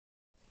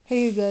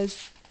Hey you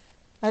guys,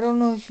 I don't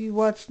know if you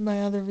watched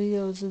my other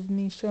videos of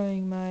me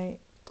showing my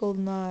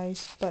golden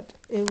eyes, but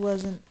it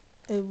was,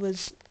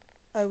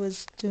 I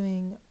was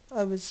talking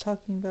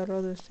about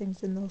other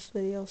things in those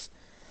videos.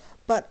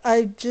 But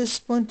I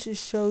just want to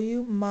show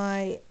you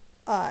my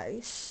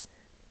eyes.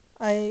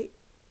 I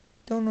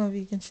don't know if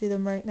you can see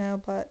them right now,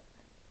 but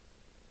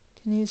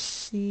can you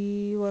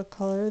see what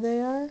color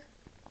they are?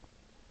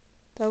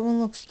 That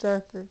one looks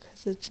darker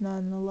because it's not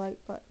in the light,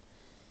 but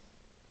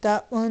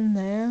that one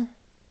there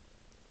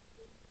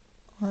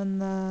on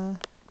the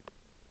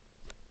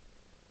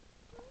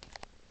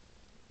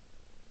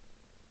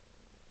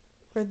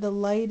where the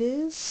light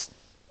is,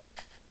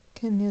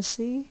 can you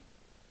see?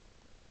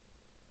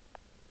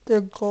 They're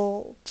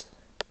gold.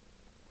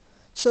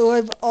 So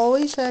I've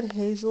always had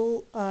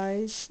hazel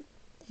eyes,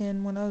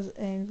 and when I was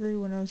angry,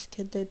 when I was a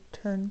kid, they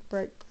turned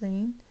bright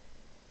green.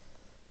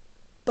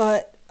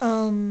 But,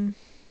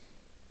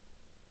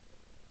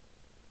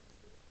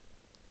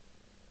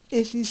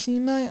 if you see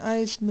my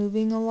eyes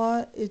moving a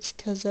lot, it's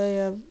because I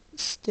have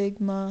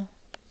stigma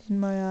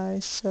in my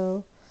eyes,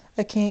 so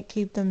I can't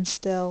keep them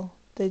still.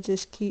 They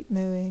just keep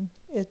moving.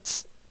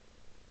 It's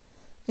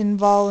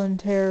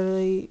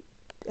involuntarily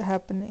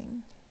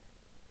happening.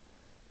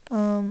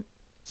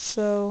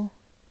 So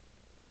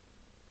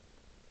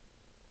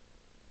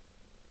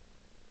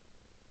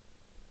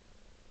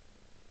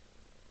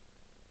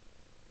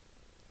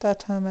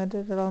that time I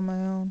did it on my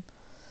own.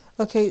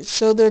 Okay,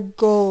 so they're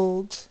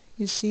gold.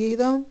 You see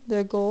them?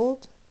 They're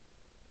gold.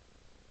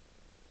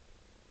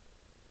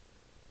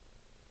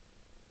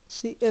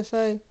 See,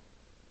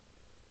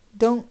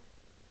 don't,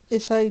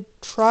 if I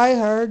try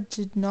hard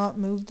to not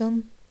move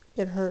them,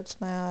 it hurts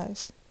my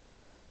eyes.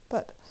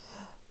 But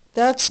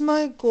that's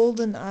my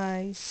golden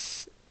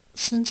eyes.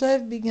 Since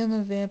I've become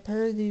a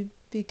vampire, they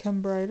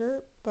become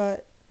brighter,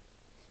 but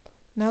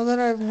now that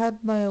I've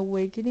had my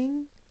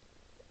awakening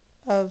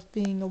of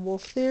being a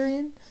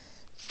Wolftherian,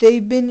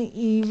 they've been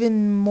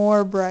even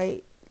more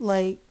bright.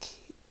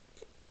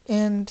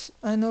 And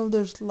I know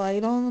there's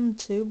light on them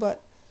too,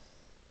 but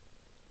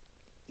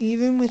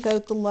even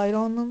without the light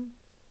on them,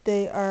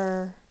 they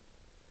are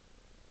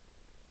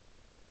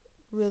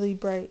really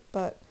bright.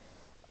 But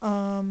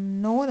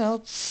no one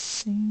else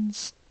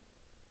seems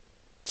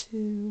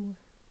to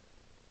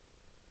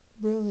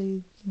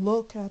really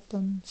look at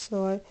them,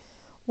 so I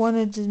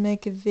wanted to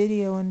make a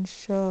video and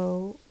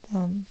show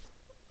them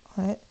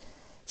on it.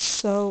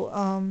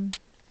 So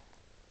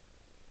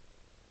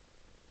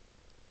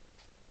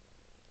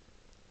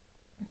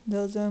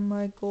those are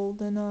my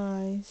golden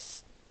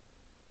eyes.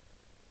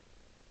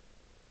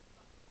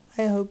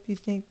 I hope you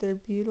think they're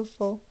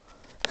beautiful.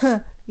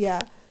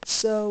 Yeah,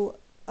 so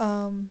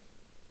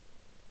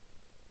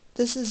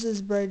this is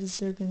as bright as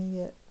they're gonna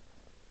get,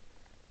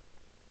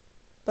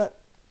 but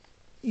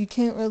you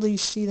can't really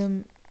see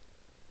them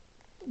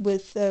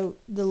without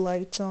the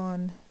lights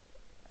on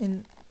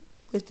in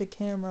with the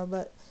camera,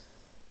 but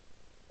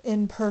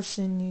in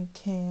person you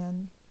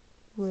can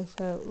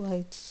without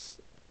lights.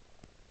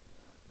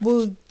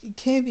 Well, it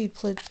can be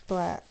pitch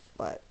black,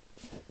 but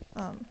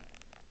um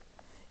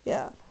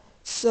yeah.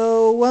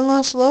 So one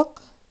last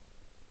look.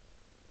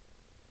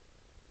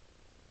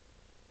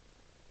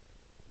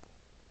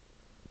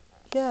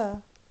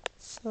 Yeah.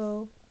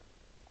 So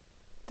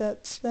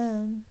that's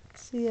them.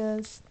 See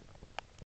ya.